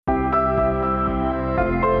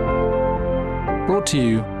Brought to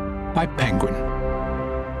you by Penguin.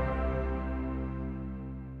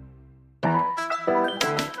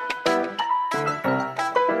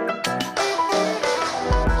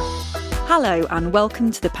 Hello and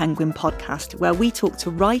welcome to the Penguin podcast, where we talk to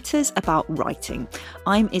writers about writing.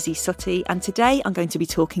 I'm Isy Suttie, and today I'm going to be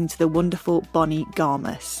talking to the wonderful Bonnie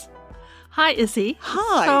Garmus. Hi, Izzy.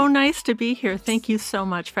 Hi. So nice to be here. Thank you so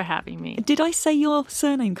much for having me. Did I say your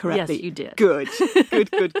surname correctly? Yes, you did. Good.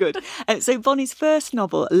 So Bonnie's first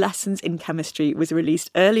novel, Lessons in Chemistry, was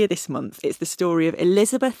released earlier this month. It's the story of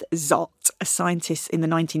Elizabeth Zott, a scientist in the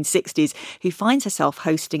 1960s who finds herself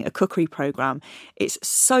hosting a cookery programme. It's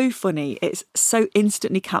so funny. It's so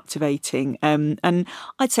instantly captivating. And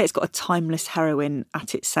I'd say it's got a timeless heroine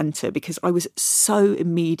at its centre, because I was so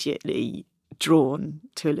immediately drawn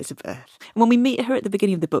to Elizabeth. When we meet her at the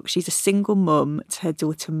beginning of the book, she's a single mum to her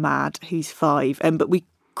daughter Mad, who's 5, but we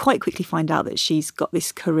quite quickly find out that she's got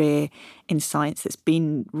this career in science that's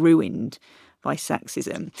been ruined by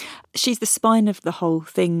sexism. She's the spine of the whole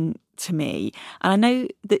thing to me, and I know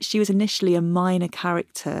that she was initially a minor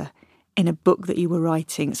character in a book that you were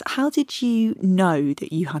writing. So how did you know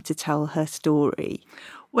that you had to tell her story?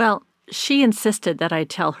 Well, she insisted that I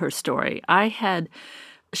tell her story. I had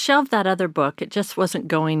shelved that other book. It just wasn't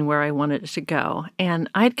going where I wanted it to go. And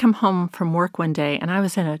I'd come home from work one day and I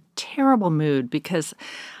was in a terrible mood because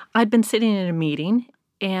I'd been sitting in a meeting,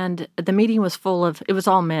 and the meeting was it was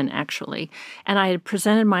all men actually. And I had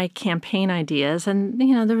presented my campaign ideas, and,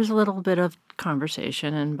 there was a little bit of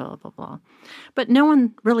conversation and blah, blah, blah. But no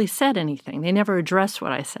one really said anything. They never addressed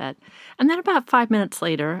what I said. And then about 5 minutes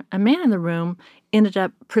later, a man in the room ended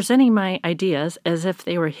up presenting my ideas as if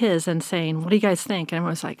they were his and saying, "What do you guys think?" And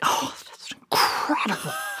everyone was like, "Oh, that's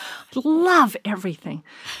incredible. Love everything."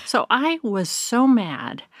 So I was so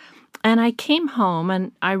mad. And I came home,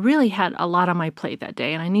 and I really had a lot on my plate that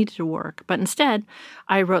day, and I needed to work. But instead,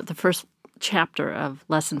 I wrote the first chapter of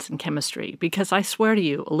Lessons in Chemistry, because I swear to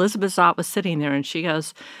you, Elizabeth Zott was sitting there and she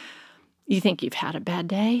goes, "You think you've had a bad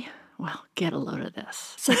day? Well, get a load of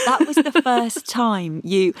this." So that was the first time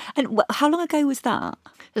you... And how long ago was that?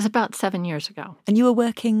 It was about 7 years ago. And you were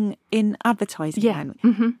working in advertising then?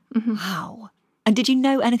 Mm-hmm, mm-hmm. Wow. And did you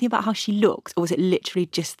know anything about how she looked? Or was it literally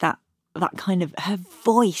just that kind of... Her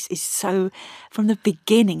voice is so... From the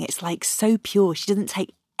beginning, it's like so pure. She doesn't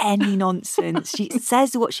take any nonsense. She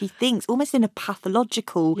says what she thinks, almost in a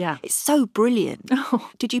pathological... Yeah. It's so brilliant. Oh.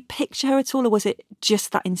 Did you picture her at all, or was it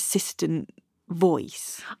just that insistent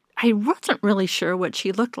voice? I wasn't really sure what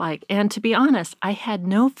she looked like. And to be honest, I had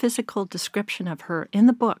no physical description of her in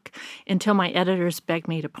the book until my editors begged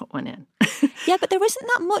me to put one in. Yeah, but there isn't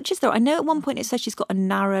that much, is there? I know at one point it says she's got a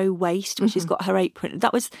narrow waist when she's got her apron.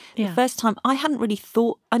 That was the first time. I hadn't really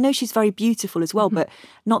thought... I know she's very beautiful as well, but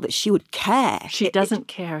not that she would care. She doesn't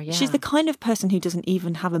care, yeah. She's the kind of person who doesn't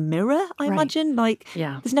even have a mirror, I imagine.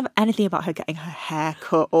 There's never anything about her getting her hair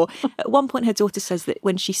cut. Or at one point her daughter says that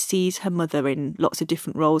when she sees her mother in lots of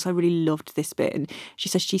different roles, I really loved this bit, and she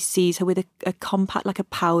says she sees her with a compact, like a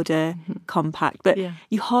powder compact, but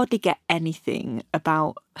you hardly get anything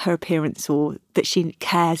about her appearance or that she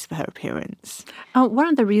cares for her appearance. Oh, one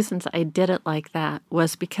of the reasons I did it like that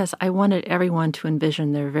was because I wanted everyone to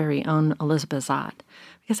envision their very own Elizabeth Zott,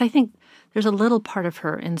 because I think there's a little part of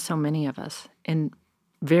her in so many of us, in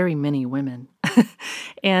very many women.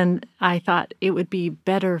 And I thought it would be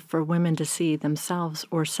better for women to see themselves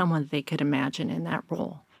or someone they could imagine in that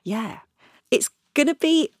role. Yeah. It's going to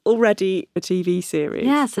be already a TV series.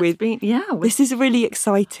 Yes, this is really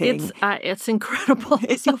exciting. It's incredible.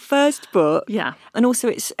 It's your first book. Yeah. And also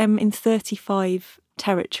it's in 35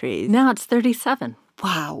 territories. Now it's 37.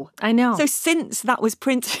 Wow. I know. So since that was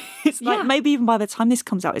printed, it's like maybe even by the time this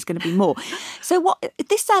comes out, it's going to be more. So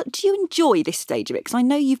do you enjoy this stage of it? Because I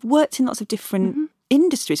know you've worked in lots of different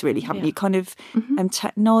industries, really, haven't you? Kind of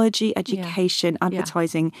technology, education,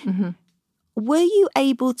 advertising. Mm-hmm. Were you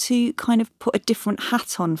able to kind of put a different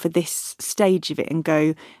hat on for this stage of it and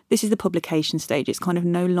go, this is the publication stage, it's kind of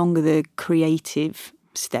no longer the creative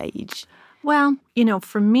stage? Well,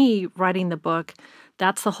 for me, writing the book,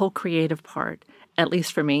 that's the whole creative part, at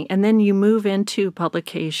least for me. And then you move into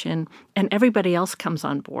publication and everybody else comes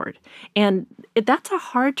on board. And that's a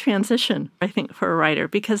hard transition, I think, for a writer,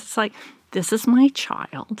 because it's like, this is my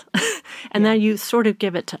child. And then you sort of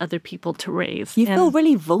give it to other people to raise. You feel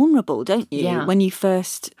really vulnerable, don't you? Yeah. When you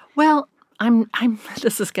first... Well, I'm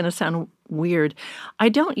this is going to sound weird. I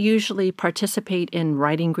don't usually participate in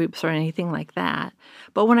writing groups or anything like that.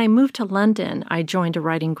 But when I moved to London, I joined a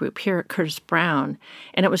writing group here at Curtis Brown.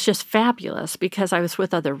 And it was just fabulous because I was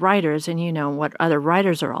with other writers. And you know what other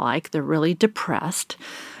writers are like. They're really depressed,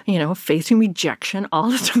 facing rejection all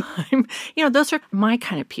the time. Those are my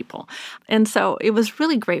kind of people. And so it was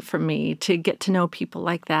really great for me to get to know people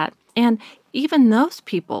like that. And even those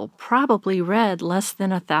people probably read less than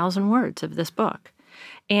 1,000 words of this book.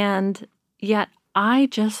 And yet I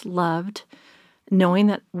just loved knowing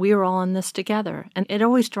that we were all in this together. And it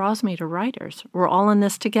always draws me to writers. We're all in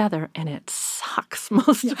this together, and it sucks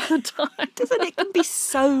most of the time. Doesn't it? It can be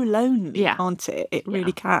so lonely, can't it? It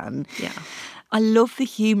really can. Yeah. I love the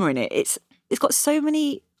humour in it. It's got so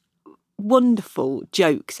many wonderful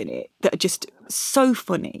jokes in it that are just so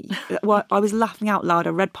funny. Well, I was laughing out loud.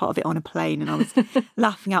 I read part of it on a plane and I was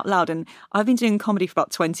laughing out loud. And I've been doing comedy for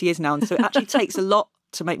about 20 years now. And so it actually takes a lot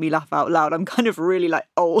to make me laugh out loud. I'm kind of really like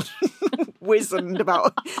old, wizened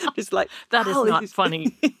about just like... That is not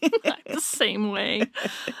funny. The same way.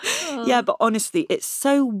 Yeah, but honestly, it's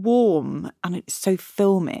so warm and it's so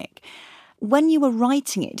filmic. When you were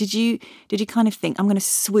writing it, did you kind of think, I'm going to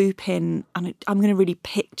swoop in and I'm going to really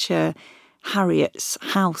picture Harriet's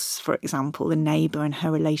house, for example, the neighbour and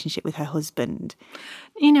her relationship with her husband?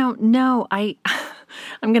 No,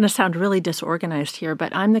 I'm going to sound really disorganized here,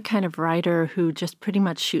 but I'm the kind of writer who just pretty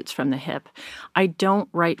much shoots from the hip. I don't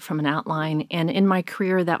write from an outline, and in my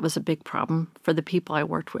career, that was a big problem for the people I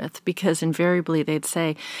worked with, because invariably they'd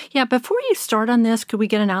say, yeah, before you start on this, could we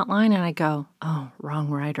get an outline? And I go, oh, wrong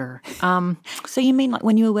writer. So you mean like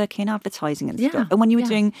when you were working in advertising and stuff? And when you were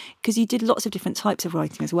doing, because you did lots of different types of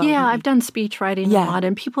writing as well. Yeah, I've done speech writing a lot,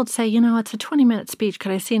 and people would say, it's a 20-minute speech.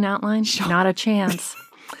 Could I see an outline? Sure. Not a chance.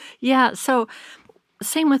 Yeah, so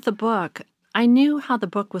same with the book. I knew how the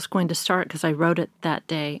book was going to start because I wrote it that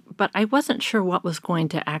day, but I wasn't sure what was going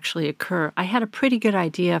to actually occur. I had a pretty good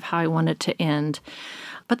idea of how I wanted to end,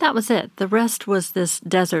 but that was it. The rest was this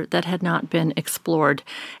desert that had not been explored.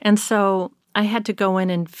 And so I had to go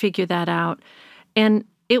in and figure that out. And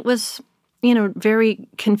it was, very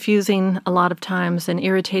confusing a lot of times and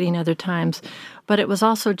irritating other times, but it was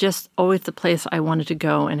also just always the place I wanted to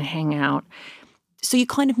go and hang out. So you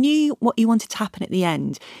kind of knew what you wanted to happen at the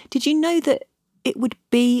end. Did you know that it would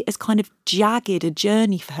be as kind of jagged a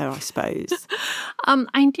journey for her, I suppose?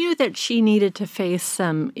 I knew that she needed to face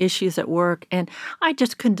some issues at work, and I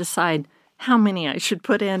just couldn't decide how many I should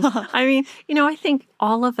put in. I mean, I think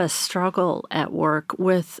all of us struggle at work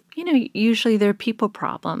with, usually they're people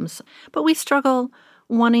problems, but we struggle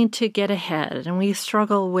wanting to get ahead, and we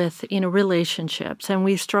struggle with, relationships, and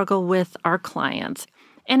we struggle with our clients.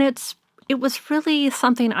 And it was really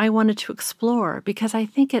something I wanted to explore because I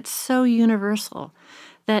think it's so universal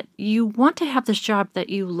that you want to have this job that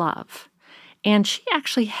you love. And she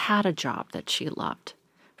actually had a job that she loved,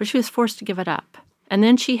 but she was forced to give it up. And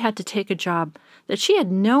then she had to take a job that she had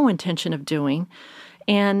no intention of doing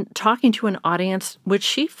and talking to an audience which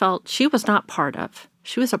she felt she was not part of.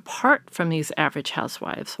 She was apart from these average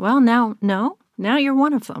housewives. Well, now you're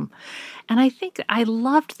one of them. And I think I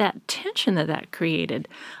loved that tension that created.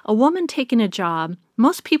 A woman taking a job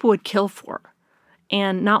most people would kill for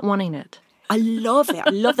and not wanting it. I love it.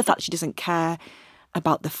 I love the fact she doesn't care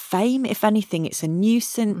about the fame. If anything, it's a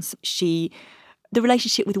nuisance. The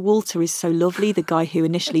relationship with Walter is so lovely, the guy who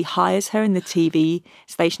initially hires her in the TV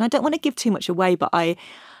station. I don't want to give too much away, but I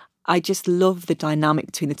just love the dynamic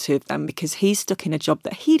between the two of them because he's stuck in a job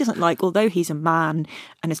that he doesn't like. Although he's a man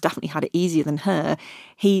and has definitely had it easier than her,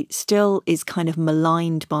 he still is kind of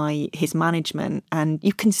maligned by his management. And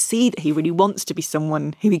you can see that he really wants to be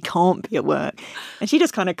someone who he can't be at work. And she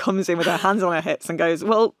just kind of comes in with her hands on her hips and goes,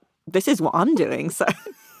 well, this is what I'm doing. So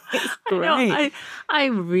it's great. I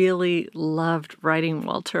really loved writing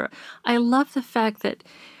Walter. I love the fact that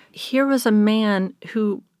here was a man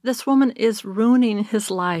who... This woman is ruining his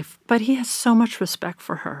life, but he has so much respect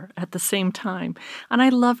for her at the same time. And I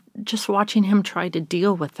love just watching him try to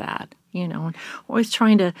deal with that, and always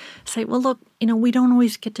trying to say, well, look, we don't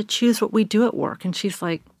always get to choose what we do at work. And she's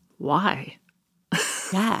like, why?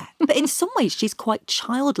 Yeah. But in some ways, she's quite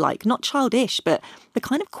childlike, not childish, but the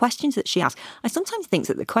kind of questions that she asks. I sometimes think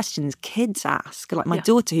that the questions kids ask, like my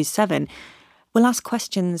daughter who's 7, will ask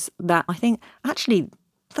questions that I think actually...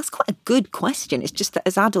 That's quite a good question. It's just that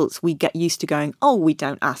as adults, we get used to going, oh, we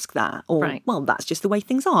don't ask that. Or, well, that's just the way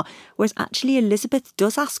things are. Whereas actually Elizabeth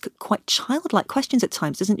does ask quite childlike questions at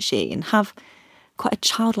times, doesn't she? And have quite a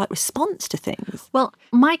childlike response to things. Well,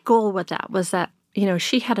 my goal with that was that,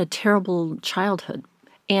 she had a terrible childhood.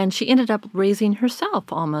 And she ended up raising herself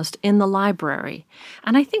almost in the library.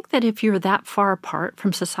 And I think that if you're that far apart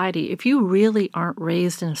from society, if you really aren't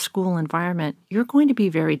raised in a school environment, you're going to be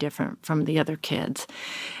very different from the other kids.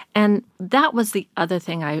 And that was the other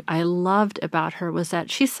thing I loved about her, was that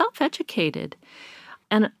she's self-educated.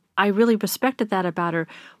 And I really respected that about her.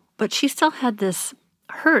 But she still had this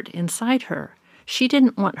hurt inside her. She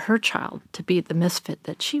didn't want her child to be the misfit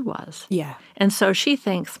that she was. Yeah. And so she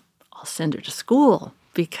thinks, I'll send her to school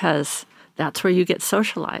because that's where you get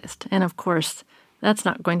socialized. And of course, that's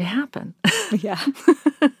not going to happen. Yeah.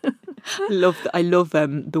 I love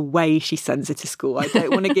the way she sends her to school. I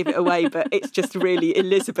don't want to give it away, but it's just really,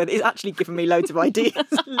 Elizabeth, it's actually given me loads of ideas,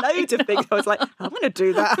 loads of things. I was like, I'm going to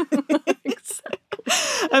do that.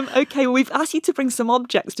 Okay, well, we've asked you to bring some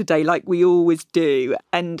objects today, like we always do.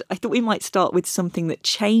 And I thought we might start with something that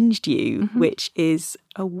changed you, which is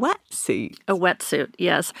a wetsuit. A wetsuit,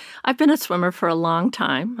 yes. I've been a swimmer for a long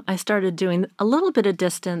time. I started doing a little bit of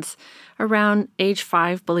distance around age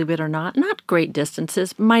 5, believe it or not. Not great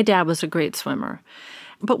distances. My dad was a great swimmer.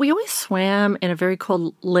 But we always swam in a very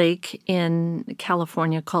cold lake in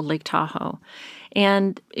California called Lake Tahoe.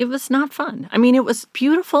 And it was not fun. I mean, it was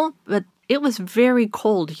beautiful, but it was very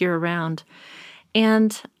cold year-round.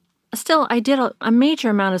 And still, I did a major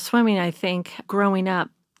amount of swimming, I think, growing up.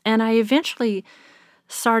 And I eventually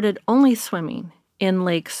started only swimming in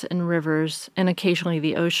lakes and rivers and occasionally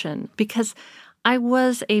the ocean because I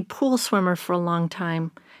was a pool swimmer for a long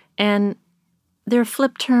time. And there are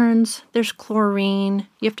flip turns, there's chlorine,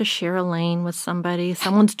 you have to share a lane with somebody,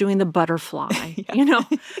 someone's doing the butterfly, you know.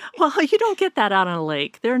 Well, you don't get that out on a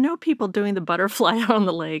lake. There are no people doing the butterfly out on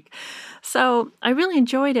the lake. So I really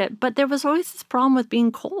enjoyed it, but there was always this problem with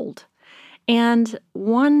being cold. And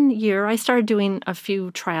one year I started doing a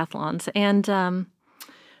few triathlons, and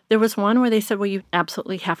there was one where they said, well, you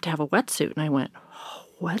absolutely have to have a wetsuit. And I went, oh,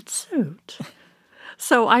 wetsuit?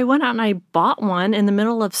 So I went out and I bought one in the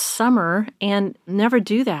middle of summer, and never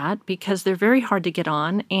do that because they're very hard to get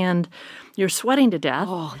on and you're sweating to death.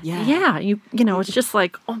 Oh, yeah. Yeah, you know, it's just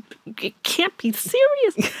like, oh, it can't be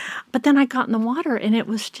serious. But then I got in the water and it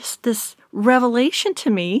was just this revelation to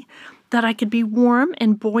me that I could be warm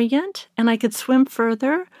and buoyant and I could swim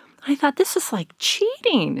further. I thought, this is like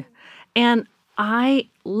cheating. And I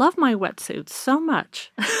love my wetsuits so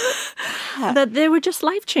much that they were just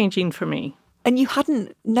life-changing for me. And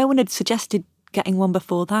no one had suggested getting one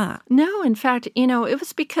before that? No, in fact, you know, it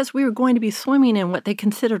was because we were going to be swimming in what they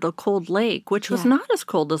considered a cold lake, which was not as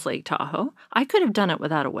cold as Lake Tahoe. I could have done it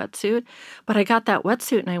without a wetsuit, but I got that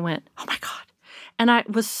wetsuit and I went, oh my God. And I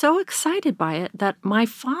was so excited by it that my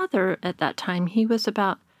father at that time, he was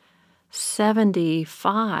about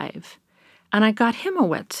 75, and I got him a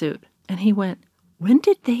wetsuit. And he went, when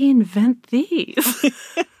did they invent these?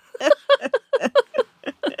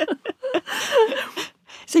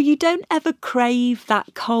 So you don't ever crave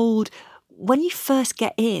that cold when you first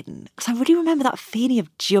get in? Because I really remember that feeling of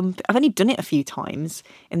I've only done it a few times.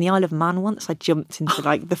 In the Isle of Man once, I jumped into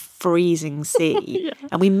like the freezing sea.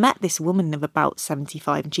 And we met this woman of about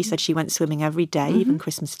 75, and she said she went swimming every day, even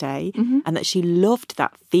Christmas Day, and that she loved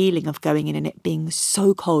that feeling of going in and it being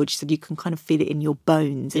so cold. She said you can kind of feel it in your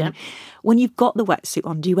bones. And when you've got the wetsuit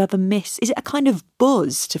on, do you ever miss? Is it a kind of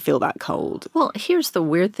buzz to feel that cold? Well, here's the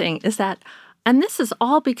weird thing is that, and this is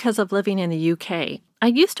all because of living in the UK. I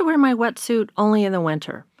used to wear my wetsuit only in the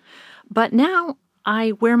winter, but now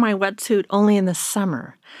I wear my wetsuit only in the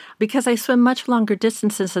summer because I swim much longer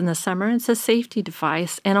distances in the summer. It's a safety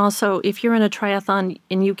device. And also, if you're in a triathlon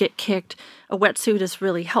and you get kicked, a wetsuit is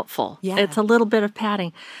really helpful. Yeah. It's a little bit of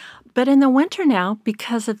padding. But in the winter now,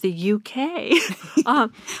 because of the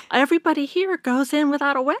UK, everybody here goes in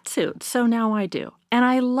without a wetsuit. So now I do. And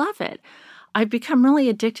I love it. I've become really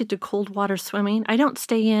addicted to cold water swimming. I don't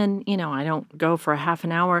stay in, I don't go for a half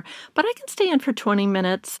an hour, but I can stay in for 20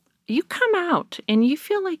 minutes. You come out and you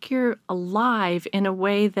feel like you're alive in a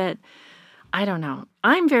way that, I don't know.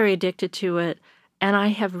 I'm very addicted to it, and I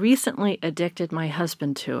have recently addicted my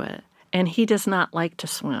husband to it, and he does not like to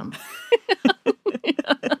swim.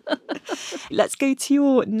 Let's go to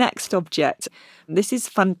your next object. This is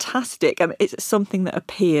fantastic. It's something that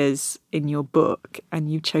appears in your book,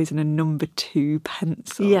 and you've chosen a number 2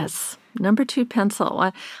 pencil. Yes, number 2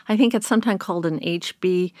 pencil. I think it's sometimes called an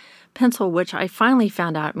HB pencil, which I finally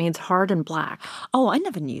found out means hard and black. Oh, I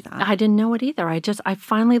never knew that. I didn't know it either. I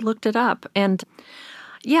finally looked it up. And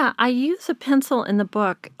yeah, I use a pencil in the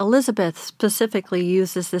book. Elizabeth specifically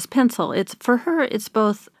uses this pencil. For her, it's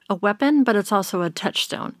both a weapon, but it's also a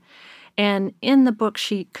touchstone. And in the book,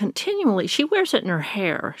 she wears it in her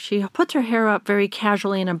hair. She puts her hair up very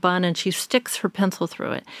casually in a bun, and she sticks her pencil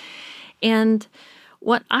through it. And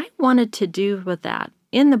What I wanted to do with that,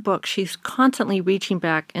 in the book, she's constantly reaching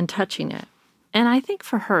back and touching it. And I think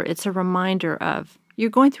for her, it's a reminder of, you're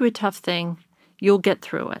going through a tough thing, you'll get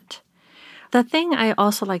through it. The thing I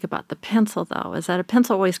also like about the pencil, though, is that a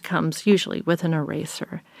pencil always comes usually with an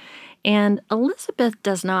eraser. And Elizabeth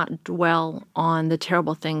does not dwell on the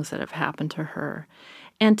terrible things that have happened to her.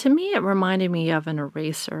 And to me, it reminded me of an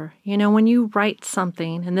eraser. You know, when you write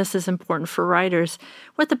something, and this is important for writers,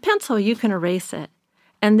 with a pencil, you can erase it.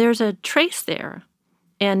 And there's a trace there.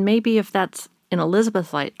 And maybe if that's, in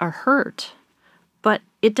Elizabeth's light, a hurt. But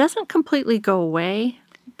it doesn't completely go away,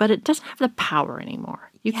 but it doesn't have the power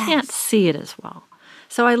anymore. You can't see it as well.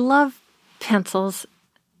 So I love pencils,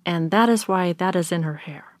 and that is why that is in her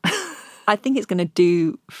hair. I think it's going to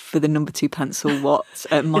do for the number 2 pencil what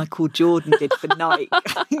Michael Jordan did for Nike.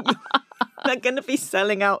 They're going to be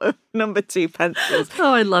selling out of number 2 pencils.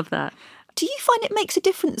 Oh, I love that. Do you find it makes a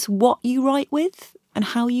difference what you write with and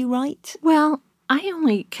how you write? Well, I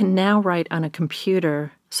only can now write on a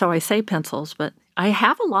computer, so I say pencils, but I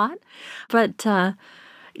have a lot. But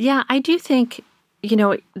yeah, I do think, you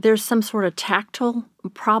know, there's some sort of tactile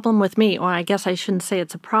problem with me. Or I guess I shouldn't say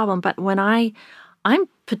it's a problem, but when I'm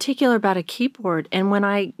particular about a keyboard, and when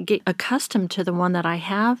I get accustomed to the one that I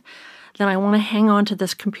have, then I want to hang on to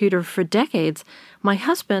this computer for decades. My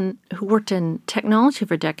husband, who worked in technology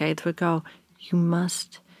for decades, would go, "You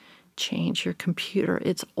must change your computer.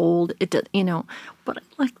 It's old. You know." But I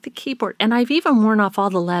like the keyboard, and I've even worn off all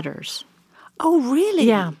the letters. Oh, really?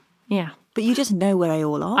 Yeah. But you just know where they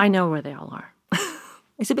all are. I know where they all are.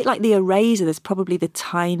 It's a bit like the eraser. There's probably the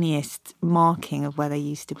tiniest marking of where they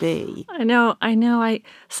used to be. I know.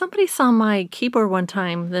 Somebody saw my keyboard one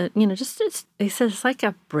time that, you know, they said it's like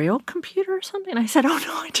a Braille computer or something. I said, "Oh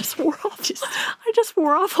no, I just wore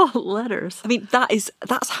off all the letters." I mean,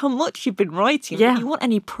 that's how much you've been writing. Yeah. If you want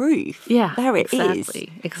any proof? Yeah. There it is.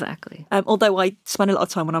 Exactly. Although I spend a lot of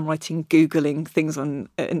time when I'm writing, Googling things and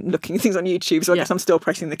looking at things on YouTube, so I guess I'm still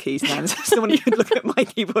pressing the keys now. So someone could look at my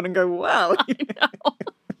keyboard and go, "Wow." I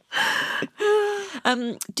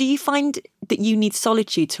know. Do you find that you need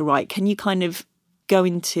solitude to write? Can you kind of go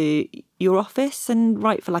into your office and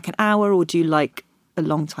write for like an hour, or do you like a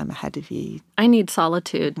long time ahead of you? I need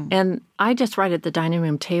solitude, and I just write at the dining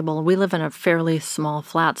room table. We live in a fairly small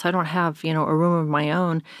flat, so I don't have, you know, a room of my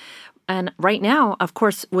own. And right now, of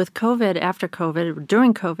course, with COVID, after COVID,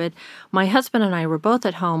 during COVID, my husband and I were both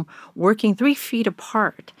at home working 3 feet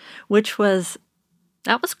apart,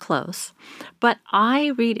 that was close. But I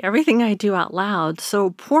read everything I do out loud. So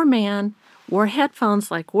poor man wore headphones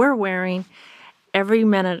like we're wearing every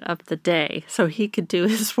minute of the day so he could do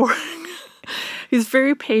his work. He's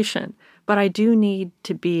very patient, but I do need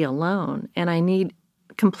to be alone, and I need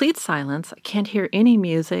complete silence. I can't hear any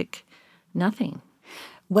music, nothing.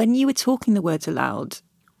 When you were talking the words aloud,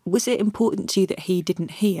 was it important to you that he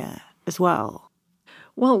didn't hear as well?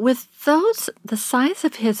 Well, with the size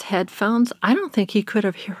of his headphones, I don't think he could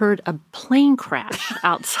have heard a plane crash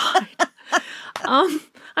outside.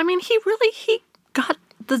 I mean, he got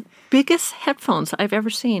the biggest headphones I've ever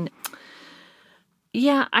seen.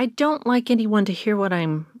 Yeah, I don't like anyone to hear what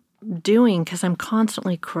I'm doing because I'm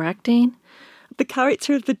constantly correcting. The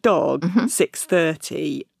character of the dog,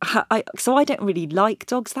 630, so I don't really like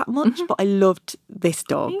dogs that much, but I loved this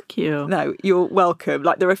dog. Thank you. No, you're welcome.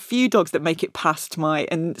 Like, there are a few dogs that make it past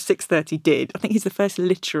and 630 did. I think he's the first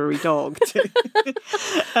literary dog.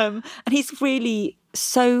 And he's really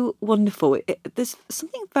so wonderful. There's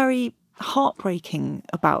something very heartbreaking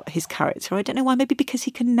about his character. I don't know why, maybe because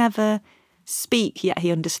he can never speak, yet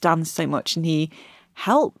he understands so much, and he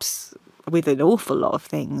helps with an awful lot of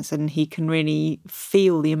things, and he can really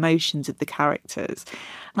feel the emotions of the characters.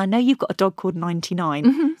 And I know you've got a dog called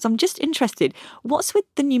 99, so I'm just interested, what's with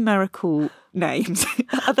the numerical names?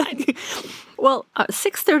 Well,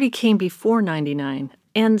 630 came before 99,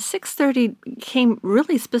 and 630 came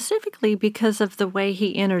really specifically because of the way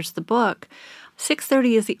he enters the book.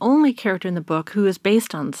 630 is the only character in the book who is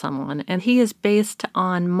based on someone, and he is based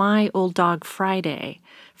on my old dog, Friday.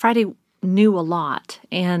 Friday knew a lot,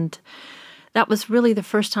 and that was really the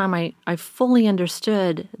first time I fully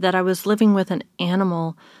understood that I was living with an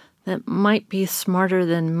animal that might be smarter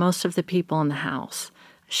than most of the people in the house.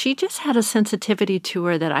 She just had a sensitivity to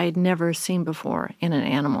her that I had never seen before in an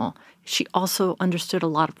animal. She also understood a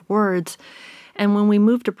lot of words, and when we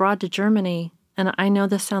moved abroad to Germany, and I know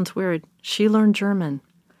this sounds weird, she learned German.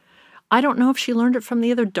 I don't know if she learned it from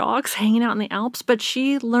the other dogs hanging out in the Alps, but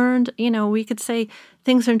she learned, you know, we could say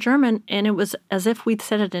things in German, and it was as if we'd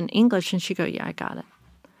said it in English, and she'd go, "Yeah, I got it."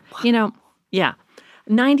 Wow. You know, yeah.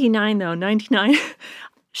 99, though, 99,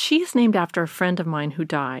 She's named after a friend of mine who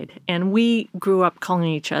died, and we grew up calling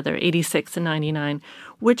each other 86 and 99,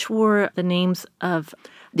 which were the names of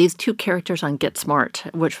these two characters on Get Smart,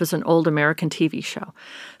 which was an old American TV show.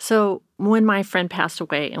 So when my friend passed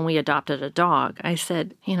away and we adopted a dog, I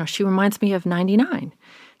said, she reminds me of 99.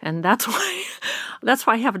 And that's why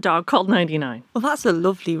I have a dog called 99. Well, that's a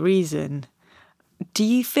lovely reason. Do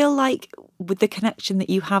you feel like with the connection that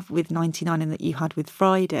you have with 99 and that you had with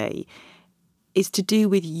Friday is to do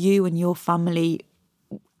with you and your family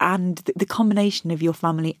and the combination of your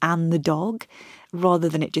family and the dog, rather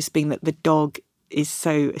than it just being that the dog is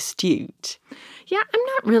so astute? Yeah, I'm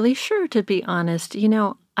not really sure, to be honest.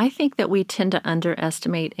 I think that we tend to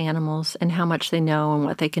underestimate animals and how much they know and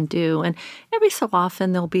what they can do. And every so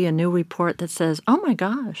often there'll be a new report that says, oh my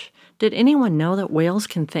gosh, did anyone know that whales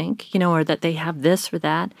can think, or that they have this or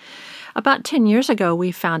that? About 10 years ago,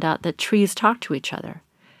 we found out that trees talk to each other.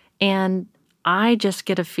 And I just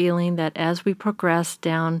get a feeling that as we progress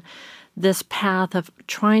down this path of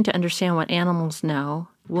trying to understand what animals know,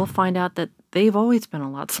 we'll find out that they've always been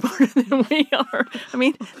a lot smarter than we are. I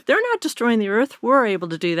mean, they're not destroying the earth. We're able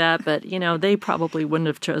to do that, but, they probably wouldn't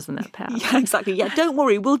have chosen that path. Yeah, exactly. Yeah, don't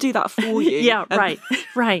worry. We'll do that for you. Yeah,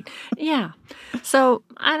 right. Yeah. So,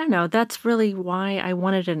 I don't know. That's really why I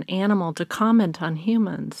wanted an animal to comment on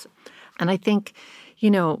humans. And I think,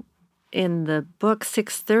 in the book,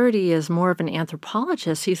 630 is more of an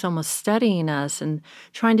anthropologist. He's almost studying us and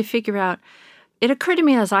trying to figure out. It occurred to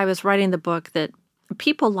me as I was writing the book that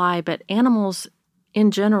people lie, but animals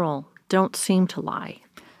in general don't seem to lie.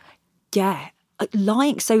 Yeah,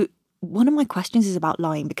 lying. So one of my questions is about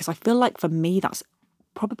lying, because I feel like for me that's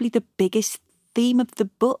probably the biggest theme of the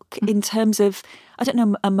book in terms of, I don't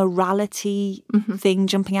know, a morality thing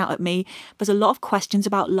jumping out at me. There's a lot of questions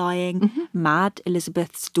about lying. Mad,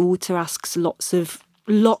 Elizabeth's daughter, asks lots of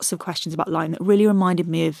questions about lying that really reminded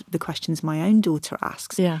me of the questions my own daughter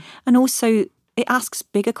asks. Yeah. And also it asks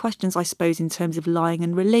bigger questions, I suppose, in terms of lying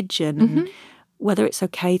and religion and whether it's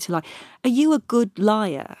okay to lie. Are you a good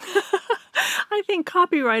liar? I think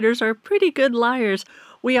copywriters are pretty good liars.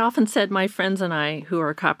 We often said, my friends and I, who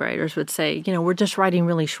are copywriters, would say, we're just writing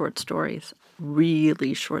really short stories.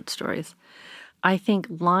 I think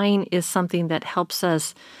lying is something that helps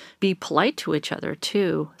us be polite to each other,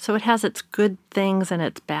 too. So it has its good things and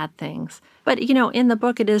its bad things. But, in the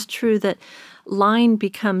book, it is true that lying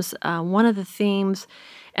becomes one of the themes,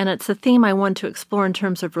 and it's a theme I want to explore in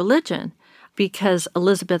terms of religion, because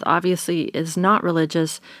Elizabeth obviously is not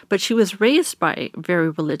religious, but she was raised by very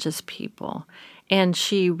religious people, and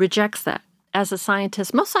she rejects that. As a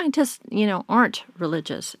scientist, most scientists, aren't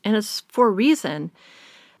religious, and it's for a reason,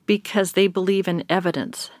 because they believe in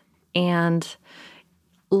evidence. And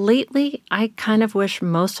lately, I kind of wish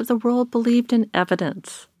most of the world believed in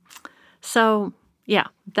evidence. So, yeah,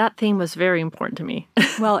 that theme was very important to me.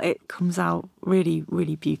 Well, it comes out really,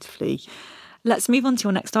 really beautifully. Let's move on to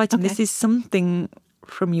your next item. Okay. This is something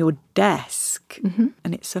from your desk,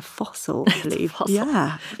 and it's a fossil, I believe. It's a fossil.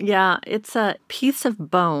 Yeah. Yeah, it's a piece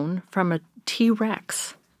of bone from a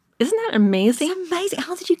T-Rex. Isn't that amazing? It's amazing.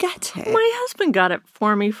 How did you get it? My husband got it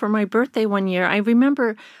for me for my birthday one year. I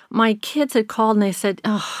remember my kids had called and they said,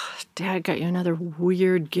 oh, Dad got you another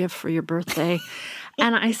weird gift for your birthday.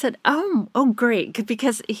 And I said, oh, great.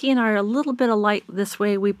 Because he and I are a little bit alike this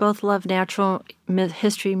way. We both love natural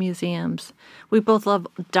history museums. We both love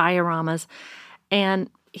dioramas. And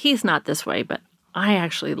he's not this way, but I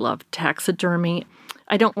actually love taxidermy.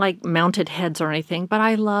 I don't like mounted heads or anything, but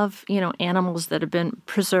I love, animals that have been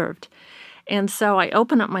preserved. And so I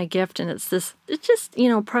open up my gift and it's just,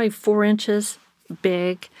 probably 4 inches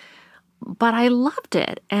big, but I loved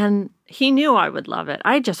it. And he knew I would love it.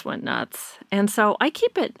 I just went nuts. And so I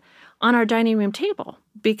keep it on our dining room table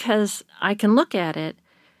because I can look at it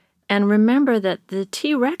and remember that the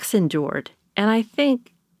T-Rex endured. And I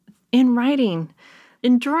think in writing,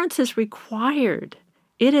 endurance is required.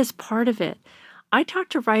 It is part of it. I talk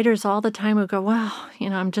to writers all the time who go, well,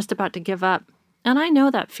 I'm just about to give up. And I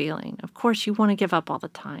know that feeling. Of course, you want to give up all the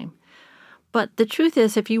time. But the truth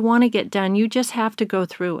is, if you want to get done, you just have to go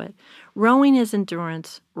through it. Rowing is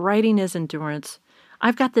endurance. Writing is endurance.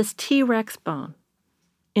 I've got this T-Rex bone.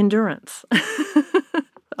 Endurance.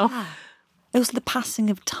 Yeah. It was the passing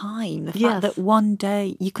of time. The fact that one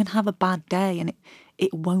day you can have a bad day and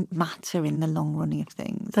it won't matter in the long running of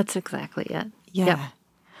things. That's exactly it. Yeah. Yep.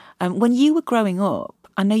 When you were growing up,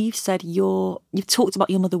 I know you've said you've talked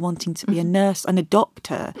about your mother wanting to be a nurse and a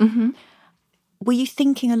doctor. Were you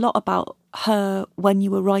thinking a lot about her when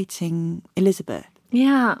you were writing Elizabeth?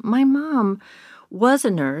 Yeah, my mom was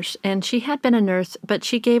a nurse, and she had been a nurse, but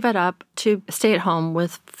she gave it up to stay at home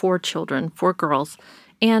with 4 children, 4 girls,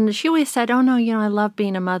 And she always said, oh, no, I love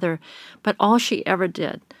being a mother. But all she ever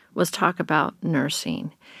did was talk about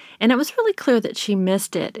nursing. And it was really clear that she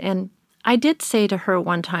missed it. And I did say to her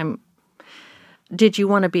one time, did you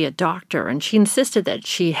want to be a doctor? And she insisted that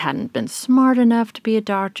she hadn't been smart enough to be a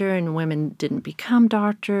doctor and women didn't become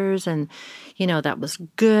doctors. And, that was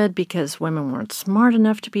good because women weren't smart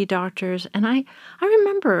enough to be doctors. And I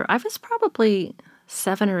remember I was probably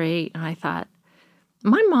 7 or 8, and I thought,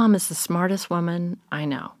 my mom is the smartest woman I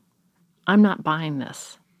know. I'm not buying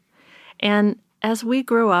this. And as we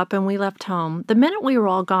grew up and we left home, the minute we were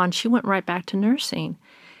all gone, she went right back to nursing.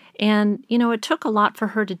 And, it took a lot for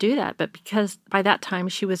her to do that. But because by that time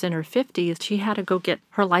she was in her 50s, she had to go get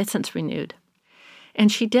her license renewed. And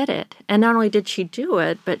she did it. And not only did she do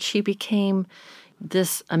it, but she became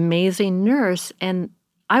this amazing nurse. And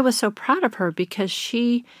I was so proud of her because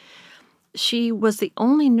she was the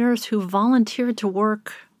only nurse who volunteered to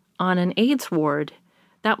work on an AIDS ward.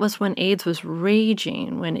 That was when AIDS was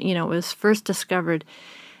raging, when, it was first discovered.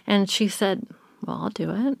 And she said, well, I'll do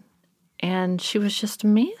it. And she was just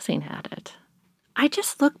amazing at it. I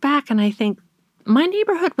just look back and I think my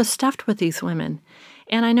neighborhood was stuffed with these women.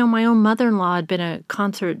 And I know my own mother-in-law had been a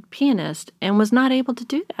concert pianist and was not able to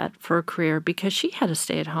do that for a career because she had to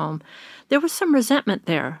stay at home. There was some resentment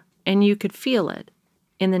there, and you could feel it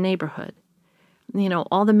in the neighborhood.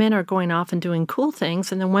 All the men are going off and doing cool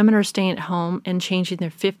things, and the women are staying at home and changing their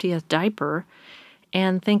 50th diaper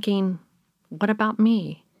and thinking, what about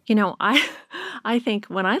me? I think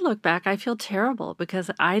when I look back, I feel terrible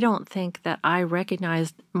because I don't think that I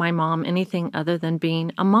recognized my mom anything other than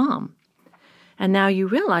being a mom. And now you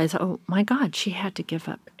realize, oh, my God, she had to give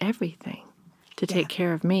up everything to take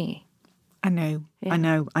care of me. I know. Yeah. I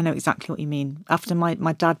know exactly what you mean. After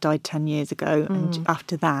my dad died 10 years ago, and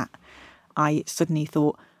after that, I suddenly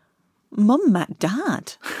thought, Mum met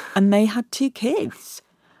Dad, and they had 2 kids.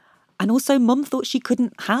 And also, Mum thought she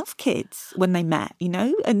couldn't have kids when they met,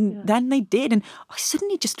 and then they did. And I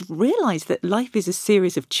suddenly just realised that life is a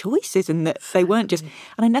series of choices and that they weren't just...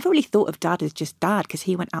 And I never really thought of Dad as just Dad because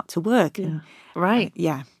he went out to work. Yeah. And, right.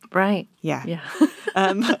 Right. Yeah.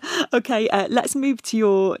 Okay, let's move to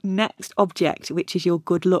your next object, which is your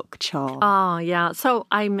good luck charm. Oh, yeah. So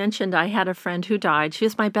I mentioned I had a friend who died. She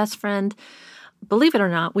was my best friend. Believe it or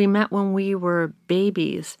not, we met when we were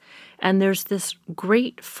babies. And there's this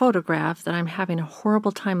great photograph that I'm having a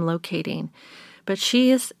horrible time locating. But she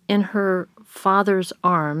is in her father's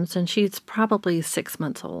arms, and she's probably 6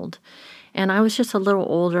 months old. And I was just a little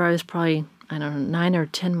older. I was probably, 9 or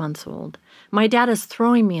 10 months old. My dad is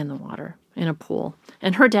throwing me in the water in a pool,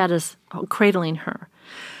 and her dad is cradling her.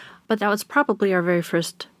 But that was probably our very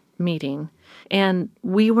first meeting. And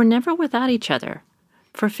we were never without each other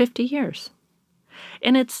for 50 years.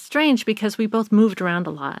 And it's strange because we both moved around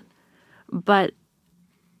a lot. But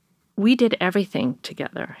we did everything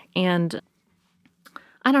together. And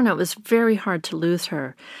I don't know, it was very hard to lose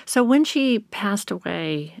her. So when she passed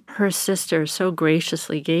away, her sister so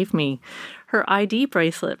graciously gave me her ID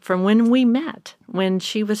bracelet from when we met, when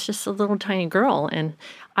she was just a little tiny girl. And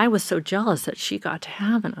I was so jealous that she got to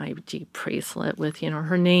have an ID bracelet with,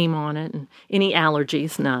 her name on it and any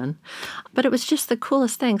allergies, none. But it was just the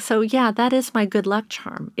coolest thing. So yeah, that is my good luck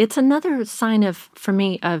charm. It's another sign for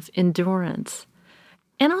me of endurance.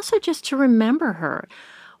 And also just to remember her.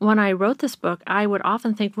 When I wrote this book, I would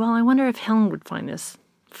often think, well, I wonder if Helen would find this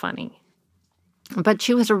funny. But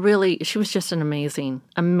she was just an amazing,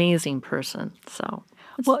 amazing person. So,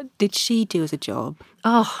 what did she do as a job?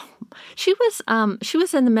 Oh, she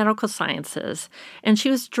was in the medical sciences, and she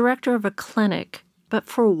was director of a clinic. But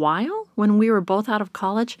for a while, when we were both out of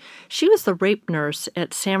college, she was the rape nurse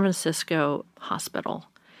at San Francisco Hospital.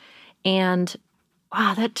 And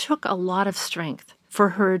wow, that took a lot of strength for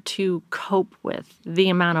her to cope with the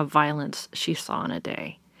amount of violence she saw in a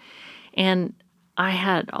day. And I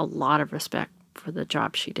had a lot of respect for the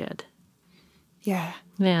job she did. Yeah.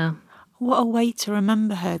 Yeah. What a way to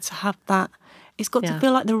remember her, to have that. It's got to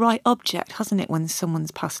feel like the right object, hasn't it, when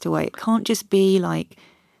someone's passed away? It can't just be like,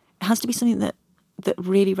 it has to be something that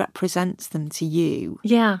really represents them to you.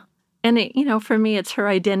 Yeah. And, for me, it's her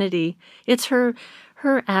identity. It's her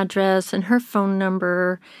address and her phone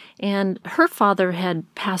number. And her father had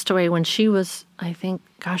passed away when she was,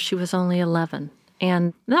 she was only 11.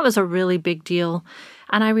 And that was a really big deal.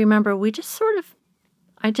 And I remember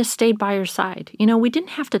I just stayed by her side. We didn't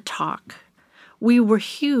have to talk. We were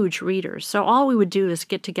huge readers. So all we would do is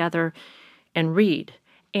get together and read.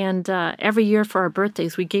 And every year for our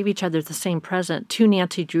birthdays, we gave each other the same present, 2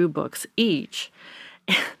 Nancy Drew books each.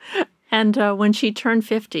 And when she turned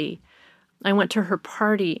 50, I went to her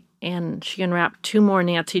party, and she unwrapped 2 more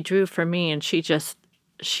Nancy Drew for me, and she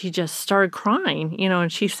she just started crying,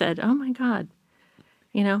 and she said, "Oh my God,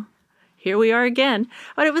 here we are again."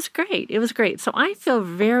 But it was great. It was great. So I feel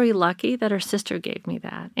very lucky that her sister gave me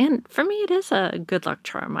that. And for me, it is a good luck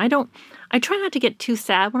charm. I try not to get too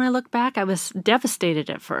sad when I look back. I was devastated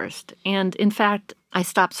at first. And in fact, I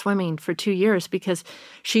stopped swimming for 2 years because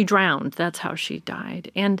she drowned. That's how she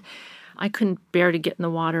died. And I couldn't bear to get in the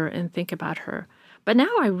water and think about her. But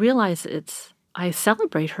now I realize I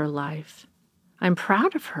celebrate her life. I'm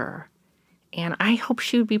proud of her. And I hope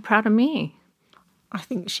she would be proud of me. I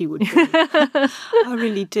think she would be. I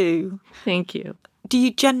really do. Thank you. Do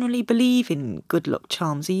you generally believe in good luck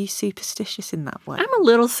charms? Are you superstitious in that way? I'm a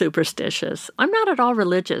little superstitious. I'm not at all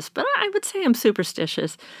religious, but I would say I'm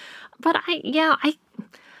superstitious. But I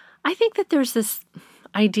think that there's this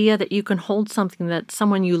idea that you can hold something that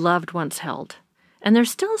someone you loved once held. And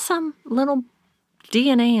there's still some little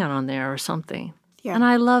DNA on there or something. Yeah. And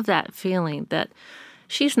I love that feeling that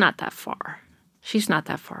she's not that far. She's not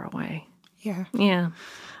that far away. Yeah. Yeah.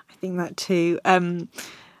 I think that too.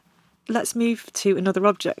 Let's move to another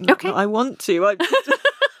object. Okay. I want to.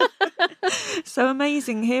 So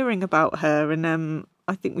amazing hearing about her, and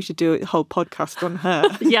I think we should do a whole podcast on her.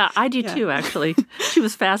 Yeah, I do too, actually. She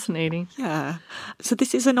was fascinating. Yeah. So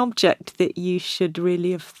this is an object that you should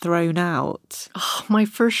really have thrown out. Oh, my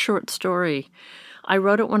first short story. I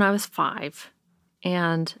wrote it when I was 5.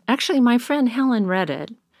 And actually, my friend Helen read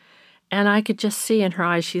it, and I could just see in her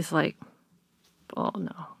eyes, she's like, "Oh,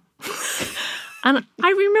 no." And I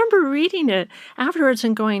remember reading it afterwards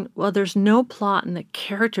and going, well, there's no plot and the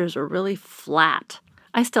characters are really flat.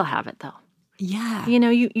 I still have it, though. Yeah.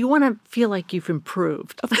 You want to feel like you've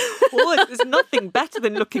improved. Of course. There's nothing better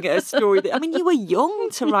than looking at a story. You were young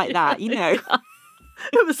to write that, Yeah.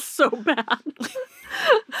 It was so bad.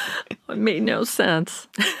 It made no sense.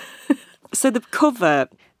 So the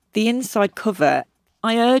inside cover,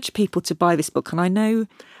 I urge people to buy this book, and I know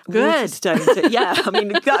Good. Waterstones. Yeah,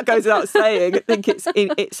 that goes without saying. I think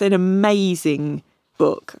it's an amazing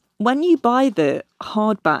book. When you buy the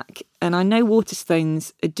hardback, and I know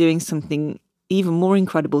Waterstones are doing something even more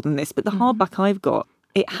incredible than this, but the hardback I've got,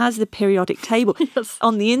 it has the periodic table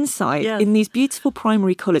on the inside in these beautiful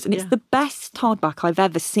primary colours, and it's the best hardback I've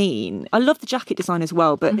ever seen. I love the jacket design as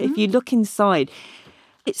well, but if you look inside,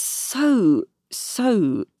 it's so,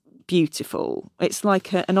 so beautiful. It's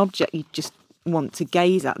like an object you just want to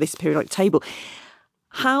gaze at, this periodic table.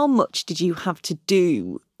 How much did you have to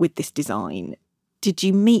do with this design? Did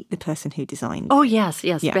you meet the person who designed it? Oh, yes.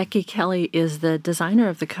 Yeah. Becky Kelly is the designer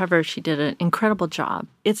of the cover. She did an incredible job.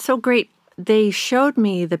 It's so great. They showed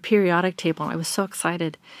me the periodic table, and I was so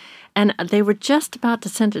excited. And they were just about to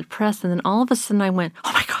send it to press, and then all of a sudden I went,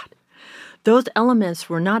 oh, my God, those elements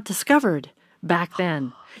were not discovered back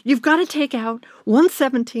then. You've got to take out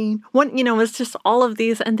 117, it's just all of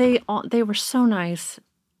these. And they were so nice.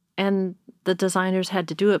 And the designers had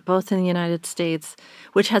to do it both in the United States,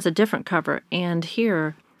 which has a different cover, and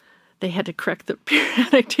here they had to correct the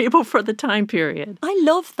periodic table for the time period. I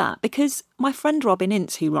love that, because my friend Robin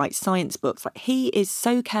Ince, who writes science books, he is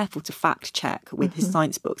so careful to fact check with his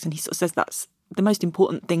science books, and he sort of says that's the most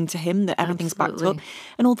important thing to him, that everything's backed up.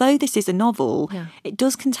 And although this is a novel, it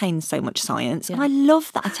does contain so much science. And I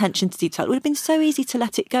love that attention to detail. It would have been so easy to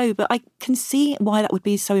let it go, but I can see why that would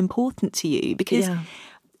be so important to you, because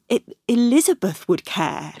Elizabeth would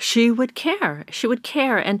care. She would care. She would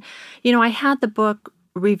care. And, I had the book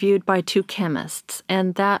reviewed by 2 chemists,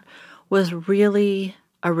 and that was really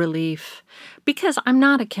a relief, because I'm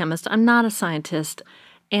not a chemist. I'm not a scientist.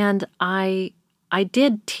 And I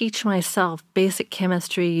did teach myself basic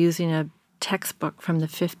chemistry using a textbook from the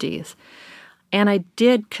 50s. And I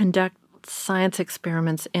did conduct science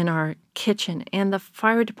experiments in our kitchen, and the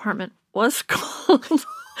fire department was called.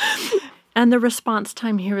 And the response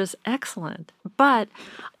time here is excellent. But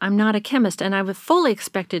I'm not a chemist, and I would fully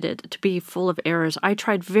expected it to be full of errors. I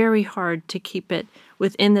tried very hard to keep it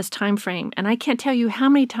within this time frame. And I can't tell you how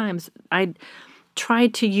many times I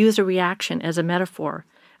tried to use a reaction as a metaphor,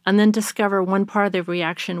 and then discover one part of the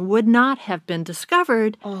reaction would not have been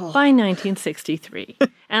discovered by 1963.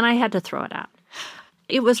 And I had to throw it out.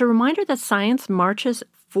 It was a reminder that science marches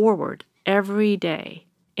forward every day,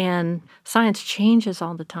 and science changes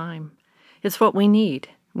all the time. It's what we need.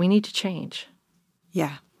 We need to change.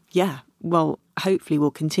 Yeah. Well, hopefully we'll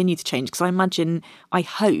continue to change, because I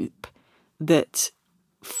hope that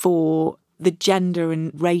for the gender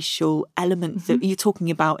and racial elements that you're talking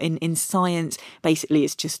about in science, basically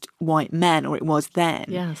it's just white men, or it was then.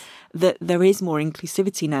 Yes. That there is more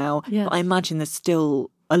inclusivity now, but I imagine there's still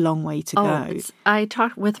a long way to go. I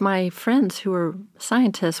talked with my friends who are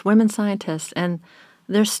scientists, women scientists, and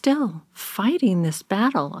they're still fighting this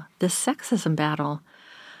battle, this sexism battle.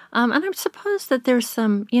 And I suppose that there's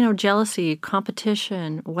some, jealousy,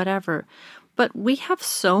 competition, whatever. But we have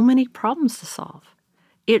so many problems to solve.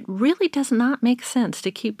 It really does not make sense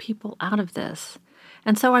to keep people out of this.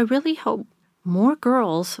 And so I really hope more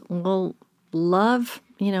girls will love,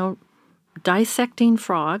 dissecting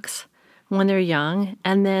frogs when they're young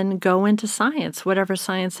and then go into science, whatever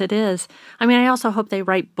science it is. I mean, I also hope they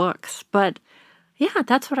write books. But yeah,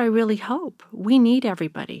 that's what I really hope. We need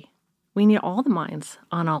everybody. We need all the minds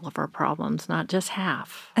on all of our problems, not just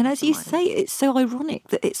half. And as you say, it's so ironic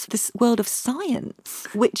that it's this world of science,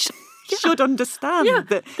 which should understand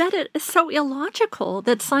that it is so illogical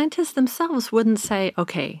that scientists themselves wouldn't say,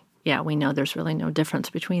 okay, yeah, we know there's really no difference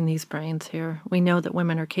between these brains here. We know that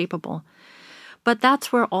women are capable. But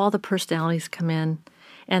that's where all the personalities come in,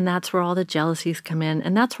 and that's where all the jealousies come in,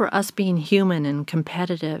 and that's where us being human and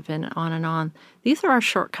competitive and on and on. These are our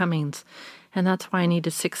shortcomings, and that's why I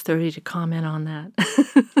needed 6:30 to comment on that.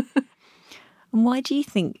 And why do you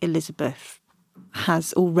think Elizabeth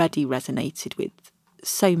has already resonated with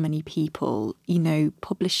so many people?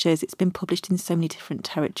 Publishers, it's been published in so many different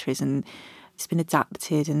territories and it's been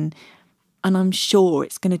adapted, and I'm sure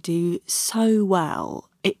it's going to do so well.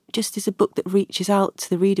 It just is a book that reaches out to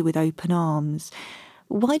the reader with open arms.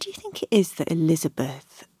 Why do you think it is that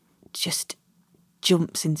Elizabeth just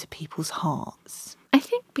jumps into people's hearts? I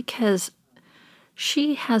think because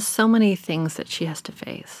she has so many things that she has to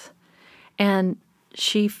face. And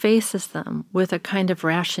she faces them with a kind of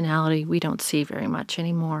rationality we don't see very much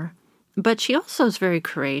anymore. But she also is very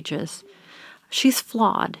courageous. She's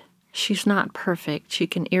flawed. She's not perfect. She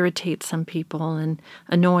can irritate some people and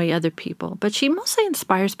annoy other people. But she mostly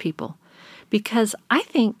inspires people because I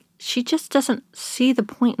think she just doesn't see the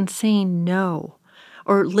point in saying no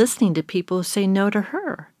or listening to people who say no to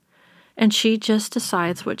her. And she just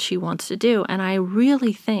decides what she wants to do. And I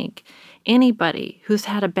really think anybody who's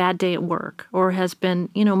had a bad day at work or has been,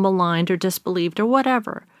 maligned or disbelieved or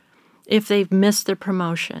whatever, if they've missed their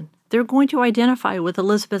promotion, they're going to identify with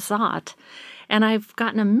Elizabeth Zott. And I've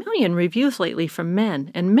gotten a million reviews lately from men,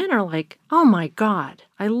 and men are like, oh my God,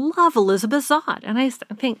 I love Elizabeth Zott. And I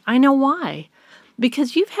think, I know why.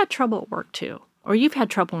 Because you've had trouble at work too, or you've had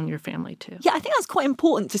trouble in your family too. Yeah, I think that's quite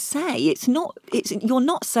important to say. You're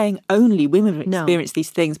not saying only women have experienced these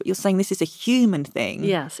things, but you're saying this is a human thing.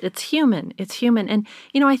 Yes, it's human. It's human. And,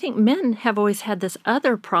 I think men have always had this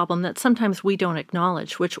other problem that sometimes we don't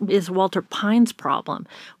acknowledge, which is Walter Pine's problem,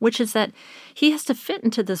 which is that he has to fit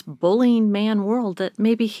into this bullying man world that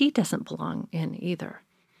maybe he doesn't belong in either.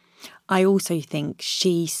 I also think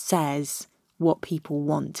she says what people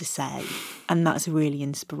want to say, and that's really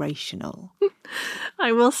inspirational.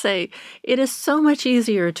 I will say, it is so much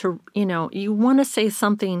easier to, you want to say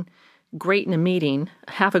something great in a meeting,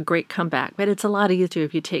 have a great comeback, but it's a lot easier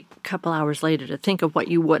if you take a couple hours later to think of what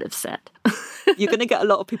you would have said. You're going to get a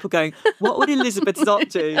lot of people going, what would Elizabeth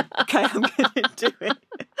Zott do? Okay, I'm going to do it.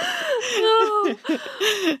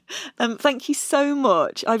 Thank you so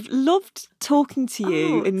much. I've loved talking to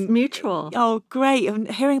you. It's mutual. Oh, great. And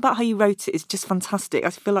hearing about how you wrote it is just fantastic.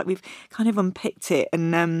 I feel like we've kind of unpicked it.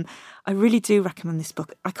 And I really do recommend this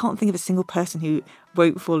book. I can't think of a single person who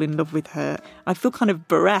won't fall in love with her. I feel kind of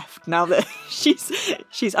bereft now that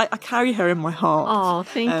I carry her in my heart. Oh,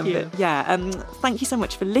 thank you. Thank you so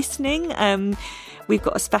much for listening. We've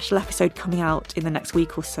got a special episode coming out in the next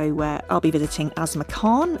week or so where I'll be visiting Asma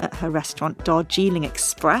Khan at her restaurant Darjeeling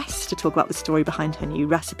Express to talk about the story behind her new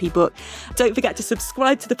recipe book. Don't forget to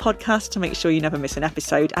subscribe to the podcast to make sure you never miss an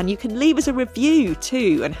episode, and you can leave us a review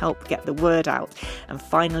too and help get the word out. And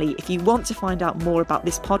finally, if you want to find out more about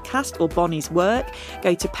this podcast or Bonnie's work,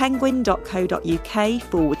 go to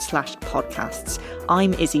penguin.co.uk/podcasts.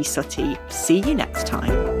 I'm Isy Suttie. See you next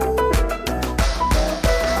time.